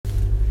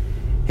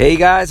Hey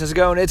guys, how's it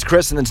going? It's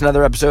Chris, and it's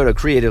another episode of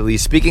Creatively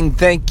Speaking.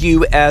 Thank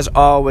you, as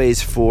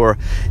always, for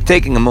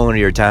taking a moment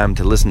of your time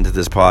to listen to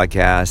this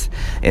podcast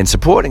and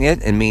supporting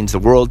it. It means the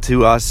world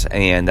to us,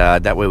 and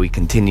that way we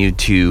continue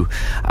to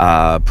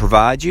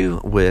provide you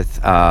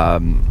with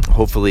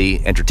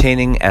hopefully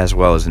entertaining as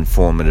well as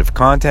informative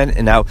content.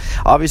 And now,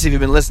 obviously, if you've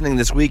been listening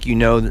this week, you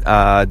know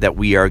that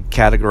we are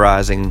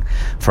categorizing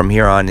from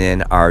here on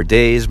in our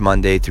days,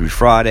 Monday through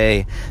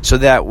Friday, so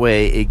that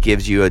way it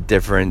gives you a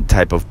different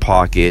type of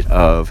pocket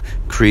of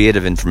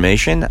creative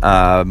information.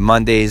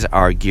 Mondays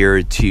are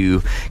geared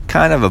to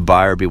kind of a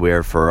buyer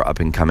beware for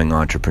up-and-coming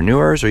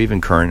entrepreneurs or even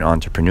current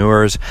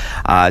entrepreneurs.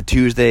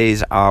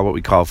 Tuesdays are what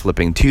we call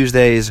Flipping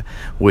Tuesdays,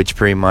 which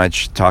pretty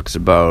much talks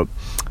about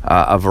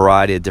a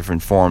variety of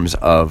different forms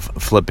of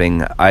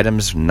flipping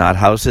items, not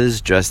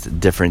houses, just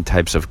different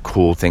types of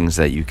cool things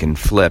that you can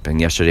flip. And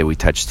yesterday we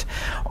touched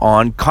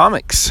on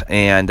comics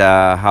and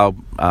how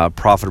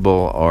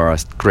profitable or a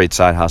great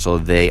side hustle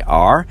they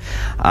are,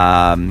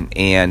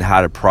 and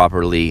how to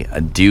properly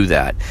do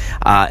that.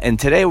 And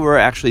today we're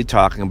actually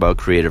talking about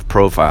creative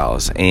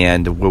profiles,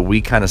 and where we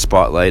kind of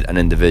spotlight an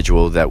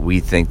individual that we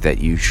think that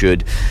you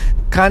should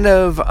kind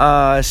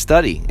of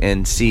study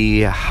and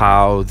see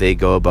how they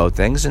go about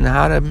things and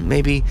how to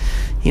maybe,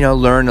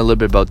 learn a little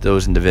bit about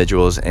those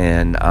individuals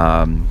and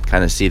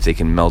kind of see if they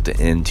can melt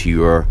it into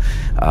your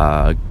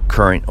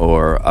current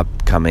or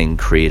upcoming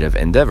creative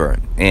endeavor.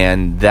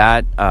 And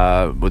that,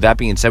 with that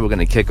being said, we're going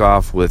to kick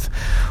off with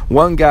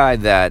one guy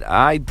that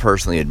I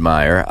personally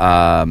admire,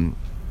 and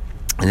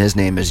his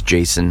name is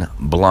Jason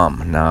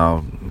Blum.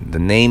 Now, the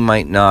name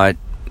might not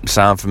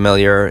sound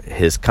familiar.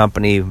 His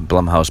company,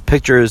 Blumhouse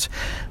Pictures,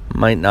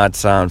 might not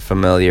sound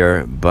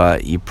familiar,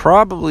 but you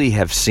probably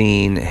have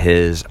seen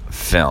his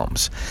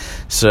films.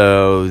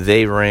 So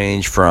they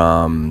range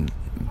from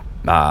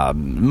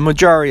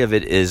majority of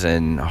it is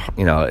in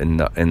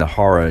the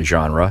horror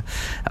genre.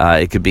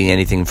 It could be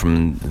anything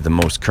from the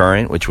most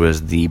current, which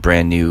was the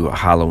brand new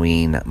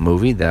Halloween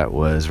movie that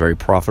was very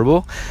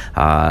profitable,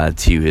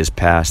 to his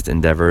past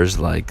endeavors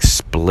like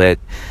Split,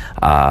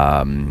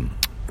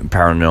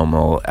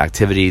 Paranormal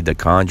Activity, The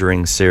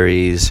Conjuring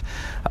series,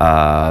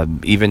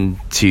 even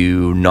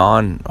to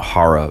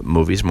non-horror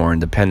movies, more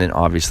independent,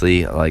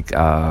 obviously, like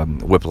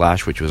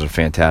Whiplash, which was a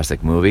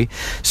fantastic movie.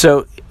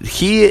 So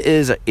he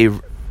is a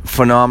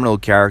phenomenal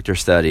character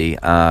study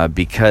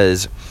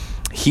because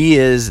he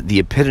is the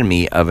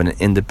epitome of an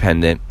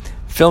independent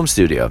film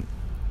studio.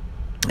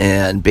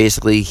 And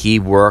basically, he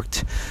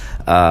worked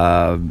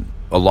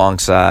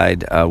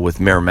alongside with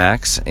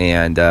Miramax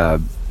and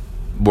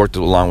worked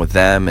along with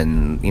them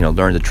and,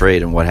 learned the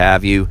trade and what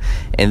have you.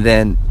 And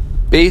then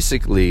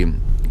basically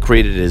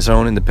created his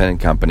own independent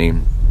company,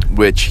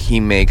 which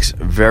he makes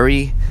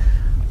very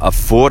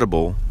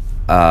affordable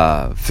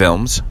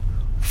films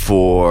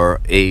for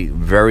a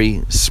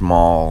very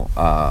small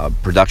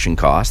production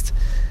cost.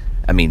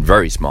 I mean,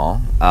 very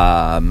small.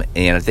 And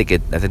I think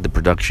the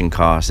production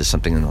cost is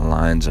something in the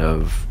lines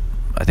of,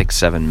 I think,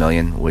 $7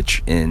 million,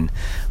 which in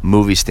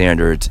movie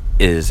standards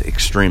is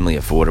extremely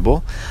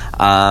affordable.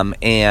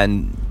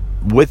 And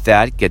with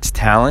that gets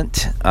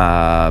talent,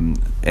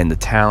 and the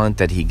talent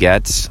that he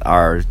gets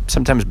are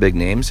sometimes big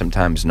names,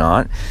 sometimes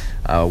not.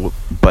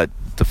 But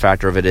the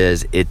factor of it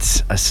is,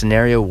 it's a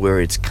scenario where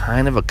it's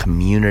kind of a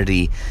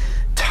community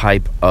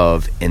type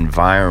of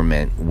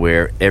environment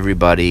where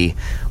everybody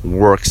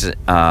works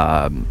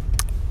on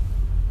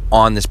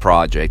this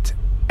project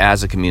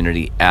as a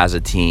community, as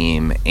a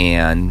team,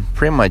 and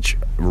pretty much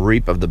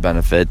reap of the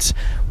benefits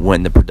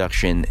when the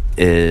production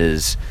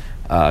is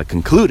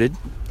concluded,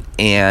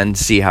 and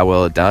see how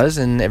well it does,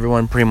 and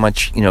everyone pretty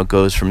much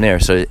goes from there.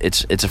 So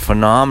it's a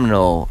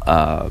phenomenal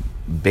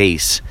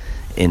base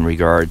in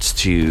regards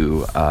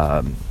to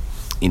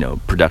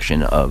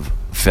production of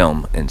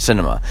film and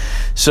cinema.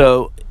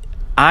 So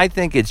I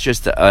think it's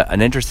just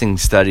an interesting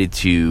study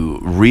to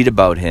read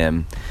about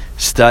him,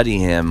 study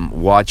him,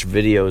 watch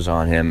videos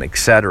on him,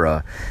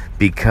 etc.,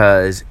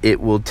 because it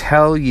will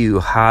tell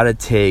you how to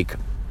take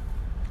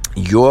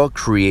your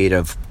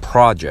creative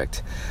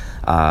project.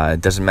 It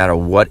doesn't matter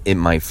what it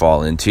might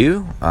fall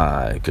into.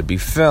 It could be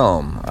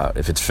film.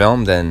 If it's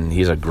film, then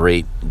he's a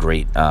great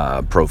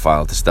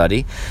profile to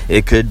study.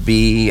 It could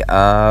be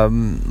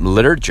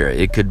literature.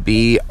 It could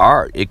be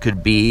art. It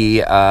could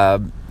be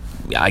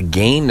a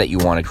game that you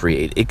want to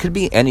create. It could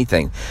be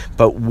anything.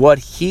 But what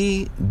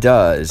he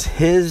does,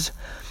 his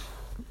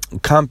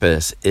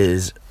compass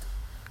is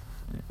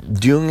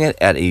doing it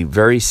at a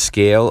very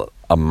scale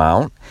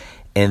amount,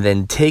 and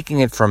then taking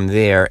it from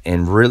there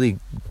and really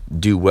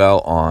do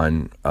well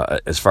on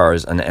as far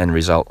as an end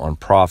result on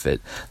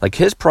profit. Like,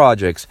 his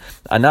projects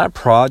are not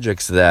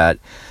projects that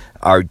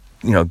are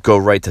go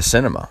right to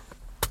cinema.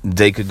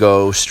 They could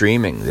go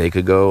streaming. They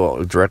could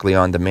go directly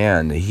on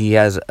demand. He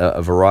has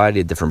a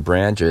variety of different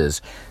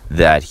branches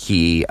that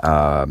he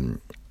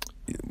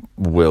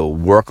will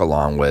work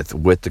along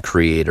with the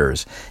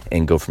creators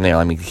and go from there.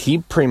 I mean, he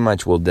pretty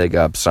much will dig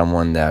up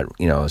someone that,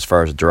 as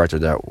far as a director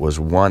that was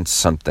once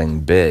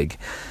something big,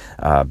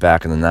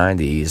 back in the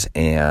 90s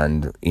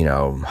and,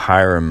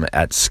 hire him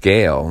at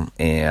scale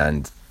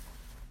and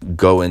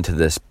go into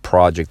this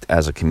project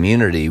as a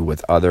community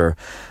with other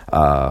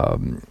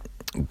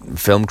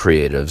film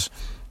creatives,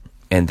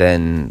 and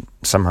then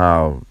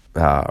somehow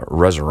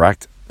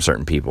resurrect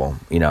certain people,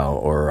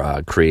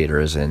 or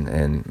creators,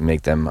 and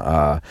make them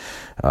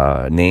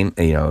household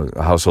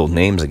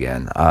names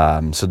again.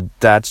 So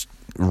that's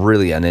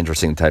really an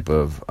interesting type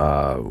of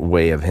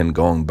way of him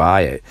going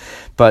by it.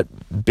 But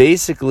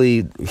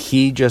basically,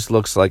 he just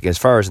looks like, as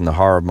far as in the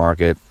horror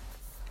market,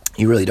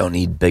 you really don't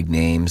need big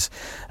names.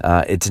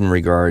 It's in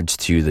regards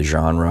to the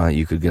genre.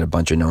 You could get a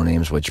bunch of no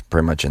names, which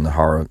pretty much in the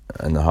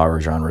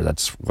horror genre,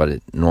 that's what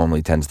it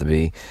normally tends to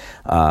be.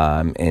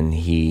 And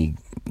he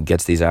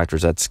gets these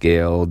actors at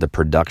scale. The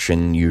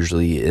production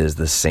usually is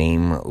the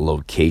same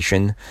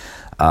location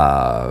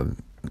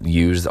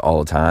used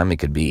all the time. It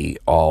could be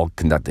all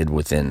conducted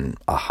within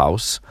a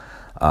house.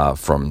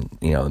 From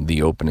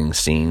the opening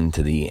scene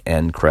to the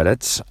end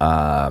credits.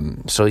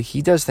 So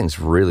he does things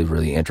really,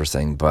 really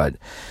interesting, but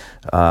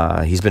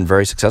he's been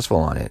very successful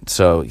on it.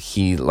 So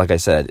he, like I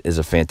said, is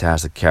a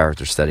fantastic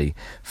character study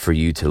for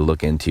you to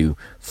look into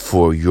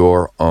for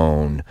your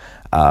own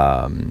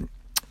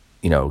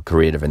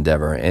creative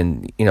endeavor.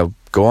 And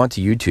go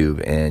onto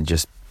YouTube and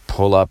just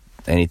pull up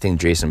anything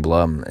Jason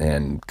Blum,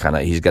 and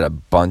he's got a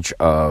bunch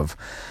of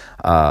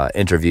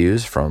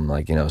interviews from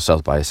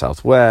South by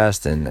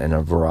Southwest and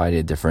a variety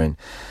of different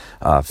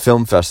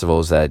film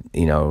festivals that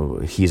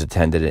he's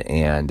attended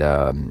and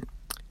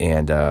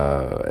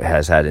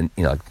has had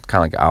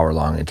like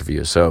hour-long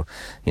interviews. So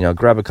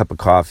grab a cup of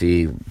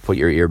coffee, put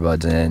your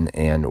earbuds in,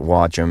 and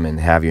watch him, and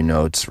have your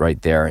notes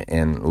right there,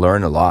 and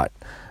learn a lot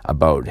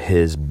about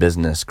his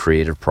business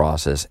creative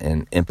process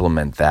and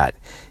implement that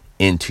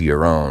into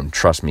your own.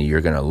 Trust me,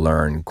 you're going to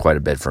learn quite a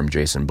bit from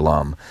Jason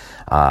Blum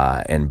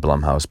and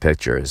Blumhouse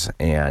Pictures,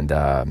 and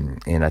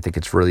I think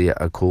it's really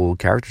a cool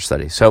character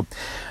study. So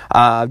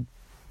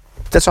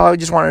that's all I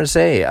just wanted to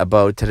say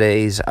about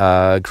today's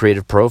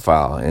creative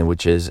profile, and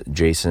which is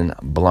Jason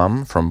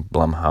Blum from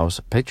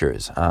Blumhouse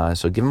Pictures.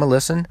 So give him a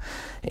listen,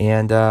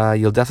 and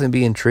you'll definitely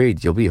be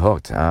intrigued. You'll be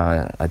hooked.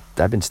 I've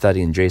been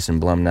studying Jason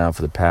Blum now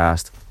for the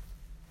past,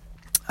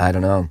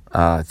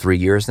 3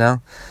 years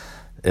now,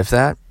 if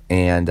that.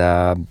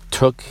 And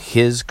took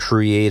his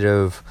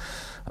creative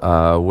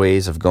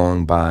ways of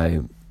going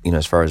by,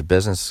 as far as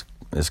business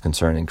is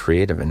concerned and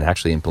creative, and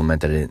actually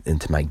implemented it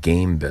into my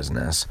game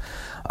business.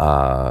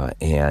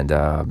 And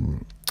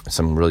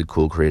some really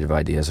cool creative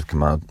ideas have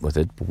come out with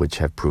it, which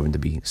have proven to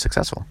be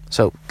successful.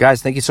 So,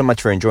 guys, thank you so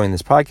much for enjoying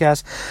this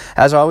podcast.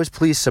 As always,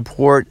 please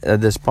support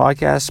this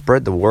podcast,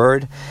 spread the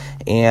word,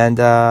 and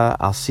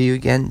I'll see you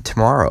again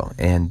tomorrow.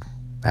 And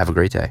have a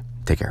great day.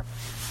 Take care.